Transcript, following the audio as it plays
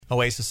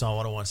Oasis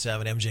on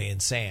 101.7, MJ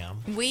and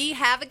Sam. We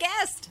have a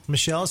guest.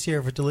 Michelle's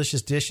here for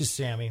Delicious Dishes,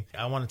 Sammy.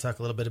 I want to talk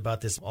a little bit about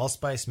this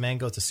allspice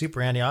mango. It's a super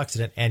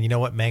antioxidant, and you know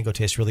what? Mango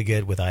tastes really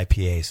good with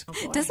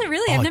IPAs. Does it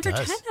really? I've never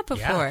tried that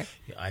before.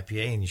 Yeah.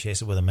 IPA, and you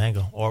chase it with a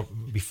mango, or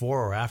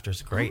before or after.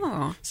 It's great.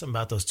 Oh. Something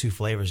about those two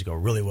flavors go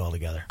really well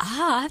together.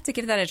 I'll have to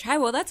give that a try.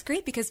 Well, that's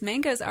great because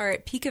mangoes are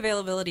at peak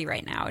availability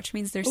right now, which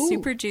means they're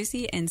super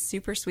juicy and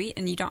super sweet,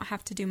 and you don't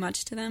have to do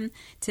much to them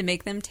to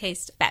make them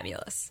taste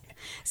fabulous.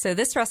 So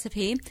this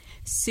recipe,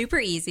 super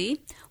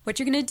easy. What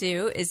you're going to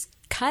do is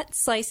cut,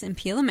 slice, and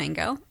peel a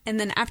mango. And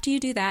then after you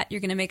do that,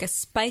 you're going to make a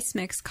spice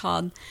mix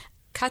called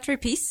quatre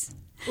épices.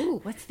 Ooh,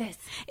 what's this?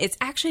 It's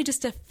actually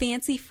just a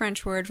fancy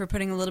French word for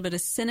putting a little bit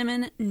of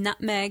cinnamon,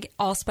 nutmeg,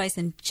 allspice,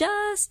 and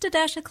just a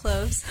dash of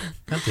cloves.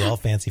 Aren't they all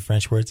fancy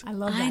French words? I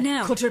love that. I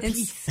know. Quatre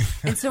épices.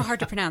 It's so hard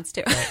to pronounce,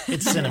 too.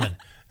 It's cinnamon.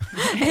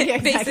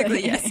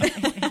 Basically, yes.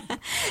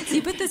 So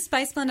you put the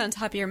spice blend on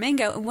top of your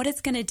mango, and what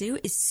it's going to do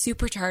is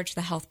supercharge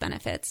the health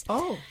benefits.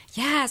 Oh.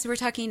 Yeah, so we're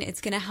talking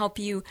it's going to help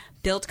you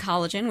build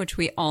collagen, which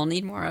we all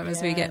need more of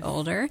as we get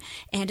older,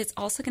 and it's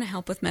also going to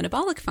help with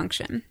metabolic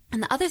function.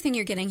 And the other thing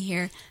you're getting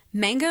here,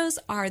 mangoes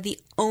are the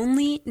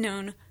only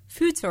known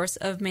food source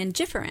of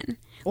mangiferin.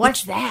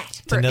 What's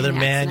that? It's another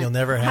man you'll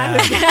never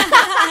have.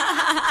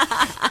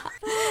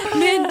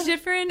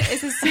 Mangiferin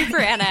is a super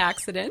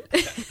antioxidant.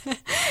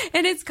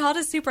 And it's called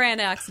a super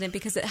antioxidant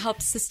because it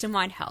helps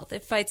system-wide health.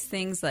 It fights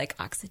things like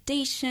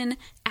oxidation,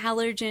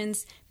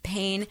 allergens,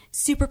 pain,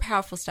 super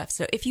powerful stuff.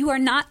 So if you are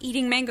not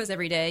eating mangoes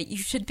every day, you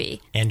should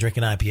be. And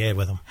drinking IPA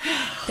with them.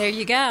 There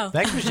you go.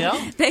 Thanks, Michelle.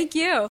 Thank you.